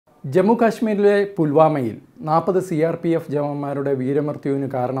ജമ്മു കാശ്മീരിലെ പുൽവാമയിൽ 40 CRPF ജവാന്മാരുടെ വീരമൃത്യുവിന്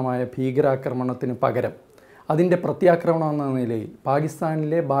കാരണമായ ഭീകരാക്രമണത്തിന് പകരം അതിൻ്റെ പ്രത്യാക്രമണം എന്ന നിലയിൽ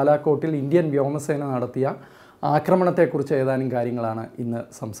പാകിസ്ഥാനിലെ ബാലാകോട്ടിൽ ഇന്ത്യൻ വ്യോമസേന നടത്തിയ ആക്രമണത്തെക്കുറിച്ച് ഏതാനും കാര്യങ്ങളാണ് ഇന്ന്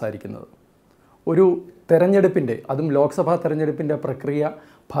സംസാരിക്കുന്നത്. ഒരു തെരഞ്ഞെടുപ്പിൻ്റെ, അതും ലോക്സഭാ തെരഞ്ഞെടുപ്പിൻ്റെ പ്രക്രിയ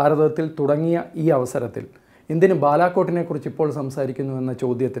ഭാരതത്തിൽ തുടങ്ങിയ ഈ അവസരത്തിൽ എന്തിന് ബാലാകോട്ടിനെക്കുറിച്ച് ഇപ്പോൾ സംസാരിക്കുന്നു എന്ന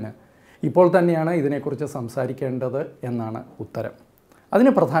ചോദ്യത്തിന് ഇപ്പോൾ തന്നെയാണ് ഇതിനെക്കുറിച്ച് സംസാരിക്കേണ്ടത് എന്നാണ് ഉത്തരം.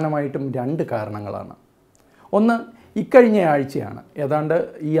 അതിന് പ്രധാനമായിട്ടും 2 കാരണങ്ങളാണ്. ഒന്ന്, ഇക്കഴിഞ്ഞ ആഴ്ചയാണ്, ഏതാണ്ട്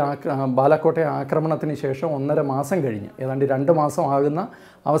ഈ ബാലാകോട്ടെ ആക്രമണത്തിന് ശേഷം 1.5 മാസം കഴിഞ്ഞ് ഏതാണ്ട് 2 മാസം ആകുന്ന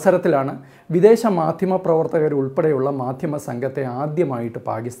അവസരത്തിലാണ് വിദേശ മാധ്യമ പ്രവർത്തകരുൾപ്പെടെയുള്ള മാധ്യമ സംഘത്തെ ആദ്യമായിട്ട്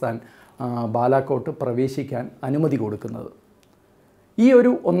പാകിസ്ഥാൻ ബാലാകോട്ട് പ്രവേശിക്കാൻ അനുമതി കൊടുക്കുന്നത്. ഈ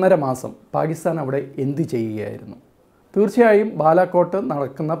ഒരു 1.5 മാസം പാകിസ്ഥാൻ അവിടെ എന്ത് ചെയ്യുകയായിരുന്നു? തീർച്ചയായും ബാലാകോട്ട്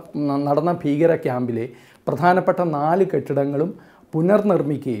നടന്ന ഭീകര ക്യാമ്പിലെ പ്രധാനപ്പെട്ട 4 കെട്ടിടങ്ങളും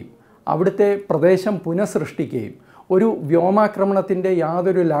പുനർനിർമ്മിക്കുകയും അവിടുത്തെ പ്രദേശം പുനഃസൃഷ്ടിക്കുകയും ഒരു വ്യോമാക്രമണത്തിൻ്റെ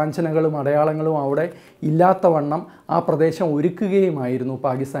യാതൊരു ലാഞ്ചനകളും അടയാളങ്ങളും അവിടെ ഇല്ലാത്തവണ്ണം ആ പ്രദേശം ഒരുക്കുകയുമായിരുന്നു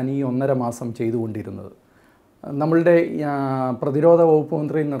പാകിസ്ഥാൻ ഈ 1.5 മാസം ചെയ്തുകൊണ്ടിരുന്നത്. നമ്മളുടെ പ്രതിരോധ വകുപ്പ്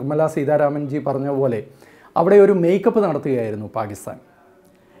മന്ത്രി നിർമ്മല സീതാരാമൻജി പറഞ്ഞ പോലെ അവിടെ ഒരു മേക്കപ്പ് നടത്തുകയായിരുന്നു പാകിസ്ഥാൻ.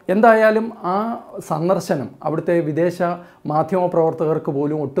 എന്തായാലും ആ സന്ദർശനം അവിടുത്തെ വിദേശ മാധ്യമപ്രവർത്തകർക്ക്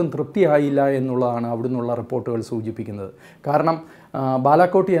പോലും ഒട്ടും തൃപ്തിയായില്ല എന്നുള്ളതാണ് അവിടുന്നുള്ള റിപ്പോർട്ടുകൾ സൂചിപ്പിക്കുന്നത്. കാരണം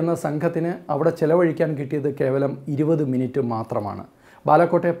ബാലാകോട്ട് എന്ന സംഘത്തിന് അവിടെ ചെലവഴിക്കാൻ കിട്ടിയത് കേവലം 20 മിനിറ്റ് മാത്രമാണ്.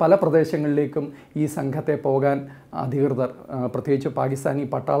 ബാലാകോട്ടെ പല പ്രദേശങ്ങളിലേക്കും ഈ സംഘത്തെ പോകാൻ അധികൃതർ, പ്രത്യേകിച്ച് പാകിസ്ഥാനി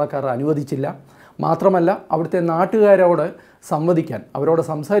പട്ടാളക്കാർ അനുവദിച്ചില്ല. മാത്രമല്ല അവിടുത്തെ നാട്ടുകാരോട് സംവദിക്കാൻ, അവരോട്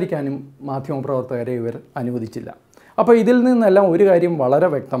സംസാരിക്കാനും മാധ്യമപ്രവർത്തകരെ ഇവർ അനുവദിച്ചില്ല. അപ്പോൾ ഇതിൽ നിന്നെല്ലാം ഒരു കാര്യം വളരെ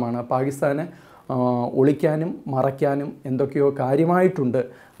വ്യക്തമാണ്: പാകിസ്ഥാന് ഒളിക്കാനും മറയ്ക്കാനും എന്തൊക്കെയോ കാര്യമായിട്ടുണ്ട്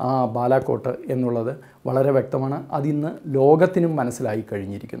ആ ബാലാകോട്ട് എന്നുള്ളത് വളരെ വ്യക്തമാണ്. അതിന്ന് ലോകത്തിനും മനസ്സിലായി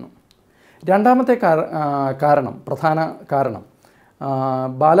കഴിഞ്ഞിരിക്കുന്നു. രണ്ടാമത്തെ പ്രധാന കാരണം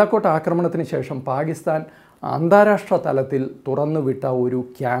ബാലാകോട്ട് ആക്രമണത്തിന് ശേഷം പാകിസ്ഥാൻ അന്താരാഷ്ട്ര തലത്തിൽ തുറന്നുവിട്ട ഒരു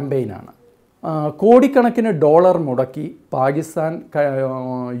ക്യാമ്പയിനാണ്. കോടിക്കണക്കിന് ഡോളർ മുടക്കി പാകിസ്ഥാൻ,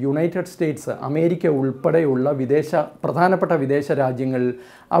 യുണൈറ്റഡ് സ്റ്റേറ്റ്സ്, അമേരിക്ക ഉൾപ്പെടെയുള്ള പ്രധാനപ്പെട്ട വിദേശ രാജ്യങ്ങളിൽ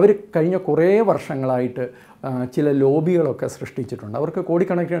അവർ കഴിഞ്ഞ കുറേ വർഷങ്ങളായിട്ട് ചില ലോബികളൊക്കെ സൃഷ്ടിച്ചിട്ടുണ്ട്. അവർക്ക്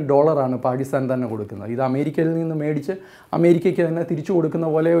കോടിക്കണക്കിന് ഡോളറാണ് പാകിസ്ഥാൻ തന്നെ കൊടുക്കുന്നത്. ഇത് അമേരിക്കയിൽ നിന്ന് മേടിച്ച് അമേരിക്കയ്ക്ക് തന്നെ തിരിച്ചു കൊടുക്കുന്ന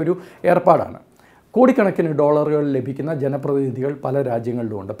പോലെ ഒരു ഏർപ്പാടാണ്. കോടിക്കണക്കിന് ഡോളറുകൾ ലഭിക്കുന്ന ജനപ്രതിനിധികൾ പല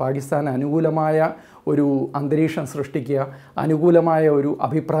രാജ്യങ്ങളിലുമുണ്ട്. പാകിസ്ഥാൻ അനുകൂലമായ ഒരു അന്തരീക്ഷം സൃഷ്ടിക്കുക, അനുകൂലമായ ഒരു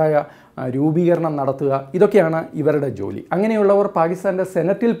അഭിപ്രായ രൂപീകരണം നടത്തുക, ഇതൊക്കെയാണ് ഇവരുടെ ജോലി. അങ്ങനെയുള്ളവർ പാകിസ്ഥാൻ്റെ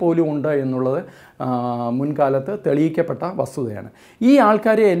സെനറ്റിൽ പോലും ഉണ്ട് എന്നുള്ളത് മുൻകാലത്ത് തെളിയിക്കപ്പെട്ട വസ്തുതയാണ്. ഈ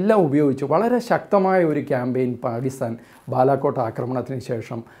ആൾക്കാരെ എല്ലാം ഉപയോഗിച്ച് വളരെ ശക്തമായ ഒരു ക്യാമ്പയിൻ പാകിസ്ഥാൻ ബാലാകോട്ട് ആക്രമണത്തിന്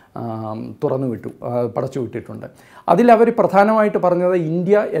ശേഷം പടച്ചുവിട്ടിട്ടുണ്ട്. അതിലവർ പ്രധാനമായിട്ട് പറഞ്ഞത്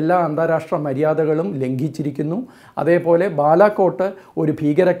ഇന്ത്യ എല്ലാ അന്താരാഷ്ട്ര മര്യാദകളും ലംഘിച്ചിരിക്കുന്നു. അതേപോലെ ബാലാകോട്ട് ഒരു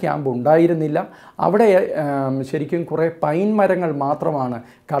ഭീകര ക്യാമ്പ് ഉണ്ടായിരുന്നില്ല. അവിടെ ശരിക്കും കുറേ പൈൻ മരങ്ങൾ മാത്രമാണ്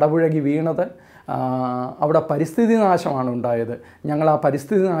കടപുഴകി വീണത്. അവിടെ പരിസ്ഥിതി നാശമാണ് ഉണ്ടായത്. ഞങ്ങൾ ആ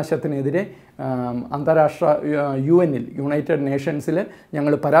പരിസ്ഥിതി നാശത്തിനെതിരെ അന്താരാഷ്ട്ര UN-ൽ, യുണൈറ്റഡ് നേഷൻസിൽ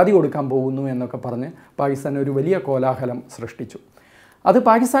ഞങ്ങൾ പരാതി കൊടുക്കാൻ പോകുന്നു എന്നൊക്കെ പറഞ്ഞ് പാകിസ്ഥാൻ ഒരു വലിയ കോലാഹലം സൃഷ്ടിച്ചു. അത്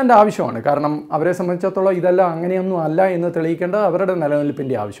പാകിസ്ഥാൻ്റെ ആവശ്യമാണ്. കാരണം അവരെ സംബന്ധിച്ചിടത്തോളം ഇതെല്ലാം അങ്ങനെയൊന്നും അല്ല എന്ന് തെളിയിക്കേണ്ടത് അവരുടെ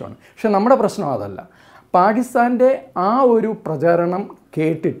നിലനിൽപ്പിൻ്റെ ആവശ്യമാണ്. പക്ഷെ നമ്മുടെ പ്രശ്നം അതല്ല. പാകിസ്ഥാൻ്റെ ആ ഒരു പ്രചാരണം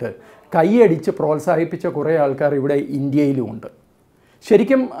കേട്ടിട്ട് കൈയടിച്ച് പ്രോത്സാഹിപ്പിച്ച കുറേ ആൾക്കാർ ഇവിടെ ഇന്ത്യയിലുമുണ്ട്.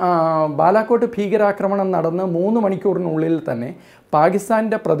 ശരിക്കും ബാലാകോട്ട് ഭീകരാക്രമണം നടന്ന് 3 മണിക്കൂറിനുള്ളിൽ തന്നെ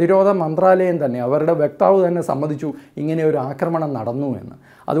പാകിസ്ഥാൻ്റെ പ്രതിരോധ മന്ത്രാലയം തന്നെ, അവരുടെ വക്താവ് തന്നെ സമ്മതിച്ചു ഇങ്ങനെ ഒരു ആക്രമണം നടന്നു എന്ന്.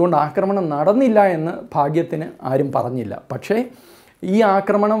 അതുകൊണ്ട് ആക്രമണം നടന്നില്ല എന്ന് ഭാഗ്യത്തിന് ആരും പറഞ്ഞില്ല. പക്ഷേ ഈ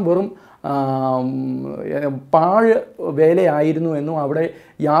ആക്രമണം വെറും പാഴ് വേലയായിരുന്നു എന്നും അവിടെ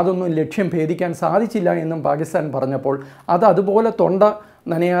യാതൊന്നും ലക്ഷ്യം ഭേദിക്കാൻ സാധിച്ചില്ല എന്നും പാകിസ്ഥാൻ പറഞ്ഞപ്പോൾ അതുപോലെ തൊണ്ട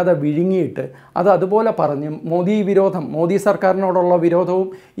നനയാതെ വിഴുങ്ങിയിട്ട് അതുപോലെ പറഞ്ഞ് മോദി സർക്കാരിനോടുള്ള വിരോധവും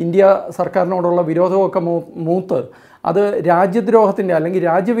ഇന്ത്യ സർക്കാരിനോടുള്ള വിരോധവും ഒക്കെ മൂത്ത് അത് രാജ്യദ്രോഹത്തിൻ്റെ അല്ലെങ്കിൽ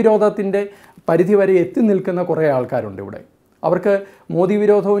രാജ്യവിരോധത്തിൻ്റെ പരിധി വരെ എത്തി നിൽക്കുന്ന കുറേ ആൾക്കാരുണ്ട് ഇവിടെ. അവർക്ക് മോദി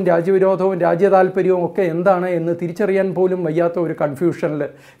വിരോധവും രാജ്യവിരോധവും രാജ്യതാൽപര്യവും ഒക്കെ എന്താണ് എന്ന് തിരിച്ചറിയാൻ പോലും വയ്യാത്ത ഒരു കൺഫ്യൂഷനിൽ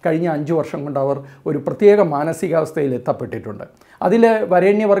കഴിഞ്ഞ 5 വർഷം കൊണ്ട് അവർ ഒരു പ്രത്യേക മാനസികാവസ്ഥയിൽ എത്തപ്പെട്ടിട്ടുണ്ട്. അതിൽ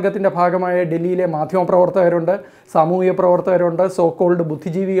വരേണ്യവർഗത്തിൻ്റെ ഭാഗമായ ഡൽഹിയിലെ മാധ്യമപ്രവർത്തകരുണ്ട്, സാമൂഹിക പ്രവർത്തകരുണ്ട്, സോക്കോൾഡ്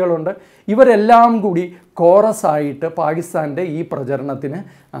ബുദ്ധിജീവികളുണ്ട്. ഇവരെല്ലാം കൂടി കോറസായിട്ട് പാകിസ്ഥാൻ്റെ ഈ പ്രചരണത്തിന്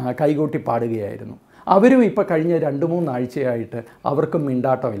കൈകൊട്ടി പാടുകയായിരുന്നു. അവരും ഇപ്പോൾ കഴിഞ്ഞ 2-3 ആഴ്ചയായിട്ട് അവർക്കും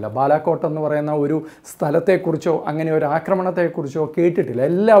മിണ്ടാട്ടമില്ല. ബാലാകോട്ട് എന്ന് പറയുന്ന ഒരു സ്ഥലത്തെക്കുറിച്ചോ അങ്ങനെ ഒരു ആക്രമണത്തെക്കുറിച്ചോ കേട്ടിട്ടില്ല.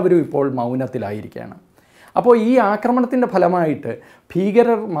 എല്ലാവരും ഇപ്പോൾ മൗനത്തിലായിരിക്കുകയാണ്. അപ്പോൾ ഈ ആക്രമണത്തിൻ്റെ ഫലമായിട്ട്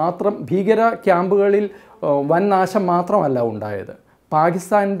ഭീകര ക്യാമ്പുകളിൽ വൻ നാശം മാത്രമല്ല ഉണ്ടായത്,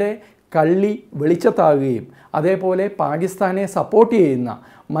 പാകിസ്ഥാൻ്റെ കള്ളി വെളിച്ചത്താകുകയും അതേപോലെ പാകിസ്ഥാനെ സപ്പോർട്ട് ചെയ്യുന്ന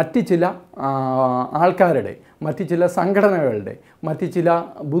മറ്റ് ചില ആൾക്കാരുടെ, മറ്റ് ചില സംഘടനകളുടെ, മറ്റ് ചില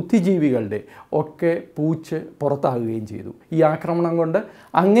ബുദ്ധിജീവികളുടെ ഒക്കെ പൂച്ച് പുറത്താകുകയും ചെയ്തു. ഈ ആക്രമണം കൊണ്ട്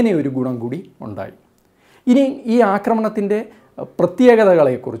അങ്ങനെ ഒരു ഗുണം കൂടി ഉണ്ടായി. ഇനി ഈ ആക്രമണത്തിൻ്റെ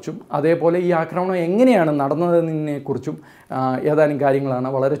പ്രത്യേകതകളെക്കുറിച്ചും അതേപോലെ ഈ ആക്രമണം എങ്ങനെയാണ് നടന്നതിനെക്കുറിച്ചും ഏതാനും കാര്യങ്ങളാണ്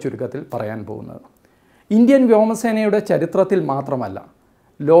വളരെ ചുരുക്കത്തിൽ പറയാൻ പോകുന്നത്. ഇന്ത്യൻ വ്യോമസേനയുടെ ചരിത്രത്തിൽ മാത്രമല്ല,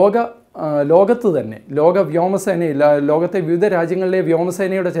 ലോകത്ത് തന്നെ, ലോകത്തെ വിവിധ രാജ്യങ്ങളിലെ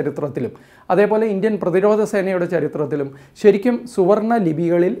വ്യോമസേനയുടെ ചരിത്രത്തിലും അതേപോലെ ഇന്ത്യൻ പ്രതിരോധ സേനയുടെ ചരിത്രത്തിലും ശരിക്കും സുവർണ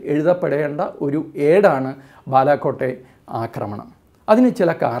ലിപികളിൽ എഴുതപ്പെടേണ്ട ഒരു ഏടാണ് ബാലാക്കോട്ടെ ആക്രമണം. അതിന്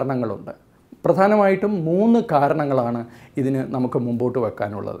ചില കാരണങ്ങളുണ്ട്. പ്രധാനമായിട്ടും 3 കാരണങ്ങളാണ് ഇതിന് നമുക്ക് മുമ്പോട്ട്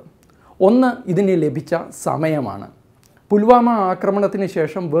വെക്കാനുള്ളത്. ഒന്ന്, ഇതിന് ലഭിച്ച സമയമാണ്. പുൽവാമ ആക്രമണത്തിന്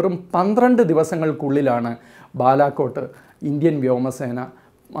ശേഷം വെറും 12 ദിവസങ്ങൾക്കുള്ളിലാണ് ബാലാക്കോട്ട് ഇന്ത്യൻ വ്യോമസേന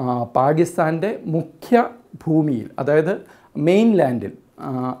പാകിസ്ഥാൻ്റെ മുഖ്യ ഭൂമിയിൽ, അതായത് മെയിൻലാൻഡിൽ,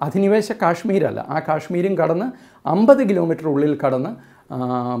 അധിനിവേശ കാശ്മീരല്ല, ആ കാശ്മീരും കടന്ന് 50 കിലോമീറ്റർ ഉള്ളിൽ കടന്ന്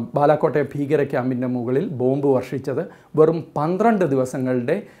ബാലാക്കോട്ടെ ഭീകര ക്യാമ്പിൻ്റെ മുകളിൽ ബോംബ് വർഷിച്ചത് വെറും 12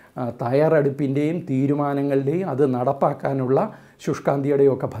 ദിവസങ്ങളുടെ തയ്യാറെടുപ്പിൻ്റെയും തീരുമാനങ്ങളുടെയും അത് നടപ്പാക്കാനുള്ള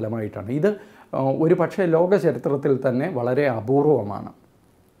ശുഷ്കാന്തിയുടെയും ഒക്കെ ഫലമായിട്ടാണ്. ഇത് ഒരു പക്ഷേ ലോക ചരിത്രത്തിൽ തന്നെ വളരെ അപൂർവമാണ്.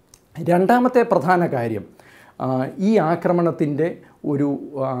 രണ്ടാമത്തെ പ്രധാന കാര്യം, ഈ ആക്രമണത്തിൻ്റെ ഒരു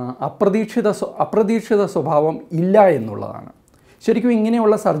അപ്രതീക്ഷിത സ്വഭാവം ഇല്ല എന്നുള്ളതാണ്. ശരിക്കും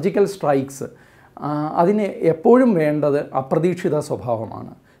ഇങ്ങനെയുള്ള സർജിക്കൽ സ്ട്രൈക്സ് അതിന് എപ്പോഴും വേണ്ടത് അപ്രതീക്ഷിത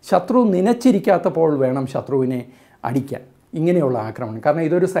സ്വഭാവമാണ്. ശത്രു നനച്ചിരിക്കാത്തപ്പോൾ വേണം ശത്രുവിനെ അടിക്കാൻ ഇങ്ങനെയുള്ള ആക്രമണം. കാരണം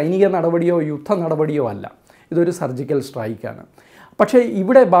ഇതൊരു സൈനിക നടപടിയോ യുദ്ധ നടപടിയോ അല്ല, ഇതൊരു സർജിക്കൽ സ്ട്രൈക്കാണ്. പക്ഷേ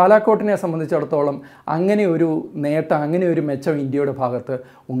ഇവിടെ ബാലാക്കോട്ടിനെ സംബന്ധിച്ചിടത്തോളം അങ്ങനെ ഒരു നേട്ടം, അങ്ങനെ ഒരു മെച്ചം ഇന്ത്യയുടെ ഭാഗത്ത്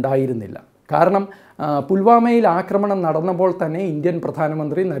ഉണ്ടായിരുന്നില്ല. കാരണം പുൽവാമയിൽ ആക്രമണം നടന്നപ്പോൾ തന്നെ ഇന്ത്യൻ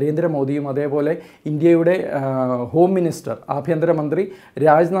പ്രധാനമന്ത്രി നരേന്ദ്രമോദിയും അതേപോലെ ഇന്ത്യയുടെ ഹോം മിനിസ്റ്റർ, ആഭ്യന്തരമന്ത്രി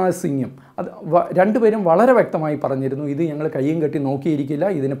രാജ്നാഥ് സിംഗും രണ്ടുപേരും വളരെ വ്യക്തമായി പറഞ്ഞിരുന്നു, ഇത് ഞങ്ങൾ കയ്യും കെട്ടി നോക്കിയിരിക്കില്ല,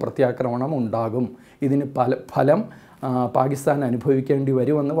 ഇതിന് പ്രത്യാക്രമണം ഉണ്ടാകും, ഇതിന് ഫലം പാകിസ്ഥാൻ അനുഭവിക്കേണ്ടി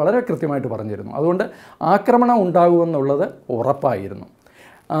വരുമെന്ന് വളരെ കൃത്യമായിട്ട് പറഞ്ഞിരുന്നു. അതുകൊണ്ട് ആക്രമണം ഉണ്ടാകുമെന്നുള്ളത് ഉറപ്പായിരുന്നു.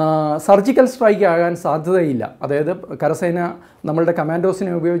 സർജിക്കൽ സ്ട്രൈക്ക് ആകാൻ സാധ്യതയില്ല, അതായത് കരസേന നമ്മളുടെ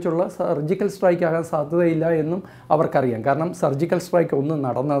കമാൻഡോസിനെ ഉപയോഗിച്ചുള്ള സർജിക്കൽ സ്ട്രൈക്ക് ആകാൻ സാധ്യതയില്ല എന്നും അവർക്കറിയാം. കാരണം സർജിക്കൽ സ്ട്രൈക്ക് ഒന്ന്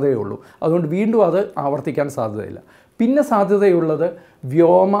നടന്നതേ ഉള്ളൂ. അതുകൊണ്ട് വീണ്ടും അത് ആവർത്തിക്കാൻ സാധ്യതയില്ല. പിന്നെ സാധ്യതയുള്ളത്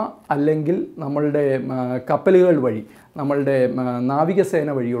വ്യോമ അല്ലെങ്കിൽ നമ്മളുടെ കപ്പലുകൾ വഴി, നമ്മളുടെ നാവികസേന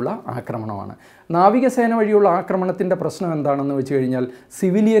വഴിയുള്ള ആക്രമണമാണ്. നാവികസേന വഴിയുള്ള ആക്രമണത്തിൻ്റെ പ്രശ്നം എന്താണെന്ന് വെച്ച് കഴിഞ്ഞാൽ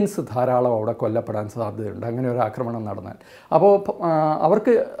സിവിലിയൻസ് ധാരാളം അവിടെ കൊല്ലപ്പെടാൻ സാധ്യതയുണ്ട് അങ്ങനെ ഒരു ആക്രമണം നടന്നാൽ. അപ്പോൾ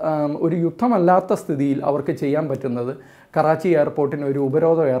അവർക്ക് ഒരു യുദ്ധമല്ലാത്ത സ്ഥിതിയിൽ അവർക്ക് ചെയ്യാൻ പറ്റുന്നത് കറാച്ചി എയർപോർട്ടിന് ഒരു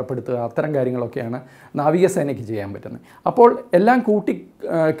ഉപരോധം ഏർപ്പെടുത്തുക, അത്തരം കാര്യങ്ങളൊക്കെയാണ് നാവികസേനയ്ക്ക് ചെയ്യാൻ പറ്റുന്നത്. അപ്പോൾ എല്ലാം കൂട്ടി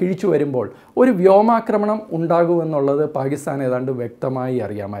കിഴിച്ചു വരുമ്പോൾ ഒരു വ്യോമാക്രമണം ഉണ്ടാകുമെന്നുള്ളത് പാകിസ്ഥാൻ ഏതാണ്ട് വ്യക്തമായി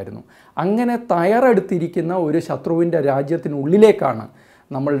അറിയാമായിരുന്നു. അങ്ങനെ തയ്യാറെടുത്തിരിക്കുന്ന ഒരു ശത്രുവിൻ്റെ രാജ്യത്തിനുള്ളിലേക്കാണ്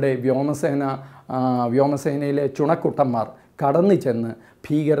നമ്മളുടെ വ്യോമസേനയിലെ ചുണക്കുട്ടന്മാർ കടന്നു ചെന്ന്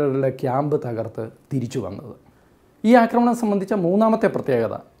ഭീകരരുടെ ക്യാമ്പ് തകർത്ത് തിരിച്ചു വന്നത്. ഈ ആക്രമണം സംബന്ധിച്ച മൂന്നാമത്തെ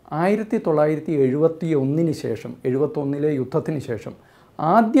പ്രത്യേകത, 1971 ശേഷം, 71 യുദ്ധത്തിന് ശേഷം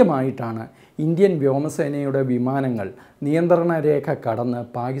ആദ്യമായിട്ടാണ് ഇന്ത്യൻ വ്യോമസേനയുടെ വിമാനങ്ങൾ നിയന്ത്രണ രേഖ കടന്ന്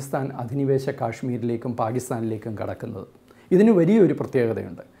പാകിസ്ഥാൻ അധിനിവേശ കാശ്മീരിലേക്കും പാകിസ്ഥാനിലേക്കും കടക്കുന്നത്. ഇതിന് വലിയൊരു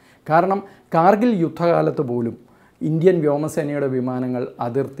പ്രത്യേകതയുണ്ട്. കാരണം കാർഗിൽ യുദ്ധകാലത്ത് പോലും ഇന്ത്യൻ വ്യോമസേനയുടെ വിമാനങ്ങൾ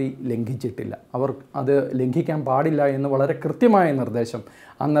അതിർത്തി ലംഘിച്ചിട്ടില്ല. അവർ അത് ലംഘിക്കാൻ പാടില്ല എന്ന് വളരെ കൃത്യമായ നിർദ്ദേശം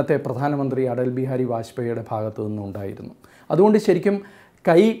അന്നത്തെ പ്രധാനമന്ത്രി അടൽ ബിഹാരി വാജ്പേയിയുടെ ഭാഗത്തു നിന്നുണ്ടായിരുന്നു. അതുകൊണ്ട് ശരിക്കും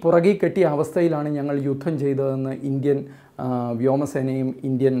കൈ പുറകെ കെട്ടിയ അവസ്ഥയിലാണ് ഞങ്ങൾ യുദ്ധം ചെയ്തതെന്ന് ഇന്ത്യൻ വ്യോമസേനയും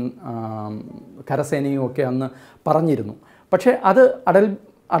ഇന്ത്യൻ കരസേനയും ഒക്കെ അന്ന് പറഞ്ഞിരുന്നു. പക്ഷേ അത്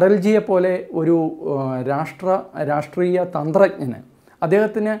അടൽജിയെപ്പോലെ ഒരു രാഷ്ട്രീയ തന്ത്രജ്ഞന്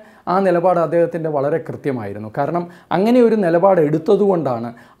അദ്ദേഹത്തിന് ആ നിലപാട് അദ്ദേഹത്തിൻ്റെ വളരെ കൃത്യമായിരുന്നു. കാരണം അങ്ങനെ ഒരു നിലപാട് എടുത്തതുകൊണ്ടാണ്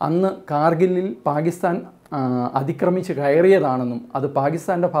അന്ന് കാർഗിലിൽ പാകിസ്ഥാൻ അതിക്രമിച്ച് കയറിയതാണെന്നും അത്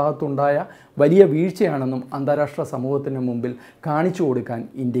പാകിസ്ഥാൻ്റെ ഭാഗത്തുണ്ടായ വലിയ വീഴ്ചയാണെന്നും അന്താരാഷ്ട്ര സമൂഹത്തിന് മുമ്പിൽ കാണിച്ചു കൊടുക്കാൻ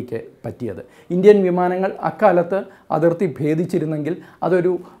ഇന്ത്യക്ക് പറ്റിയത്. ഇന്ത്യൻ വിമാനങ്ങൾ അക്കാലത്ത് അതിർത്തി ഭേദിച്ചിരുന്നെങ്കിൽ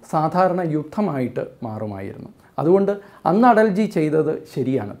അതൊരു സാധാരണ യുദ്ധമായിട്ട് മാറുമായിരുന്നു. അതുകൊണ്ട് അന്ന് അടൽജി ചെയ്തത്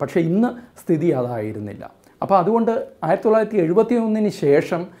ശരിയാണ്. പക്ഷേ ഇന്ന് സ്ഥിതി അതായിരുന്നില്ല. അപ്പോൾ അതുകൊണ്ട് 1971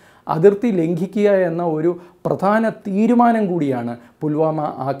 ശേഷം അതിർത്തി ലംഘിക്കുക എന്ന ഒരു പ്രധാന തീരുമാനം കൂടിയാണ് പുൽവാമ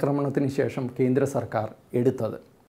ആക്രമണത്തിന് ശേഷം കേന്ദ്ര സർക്കാർ എടുത്തത്.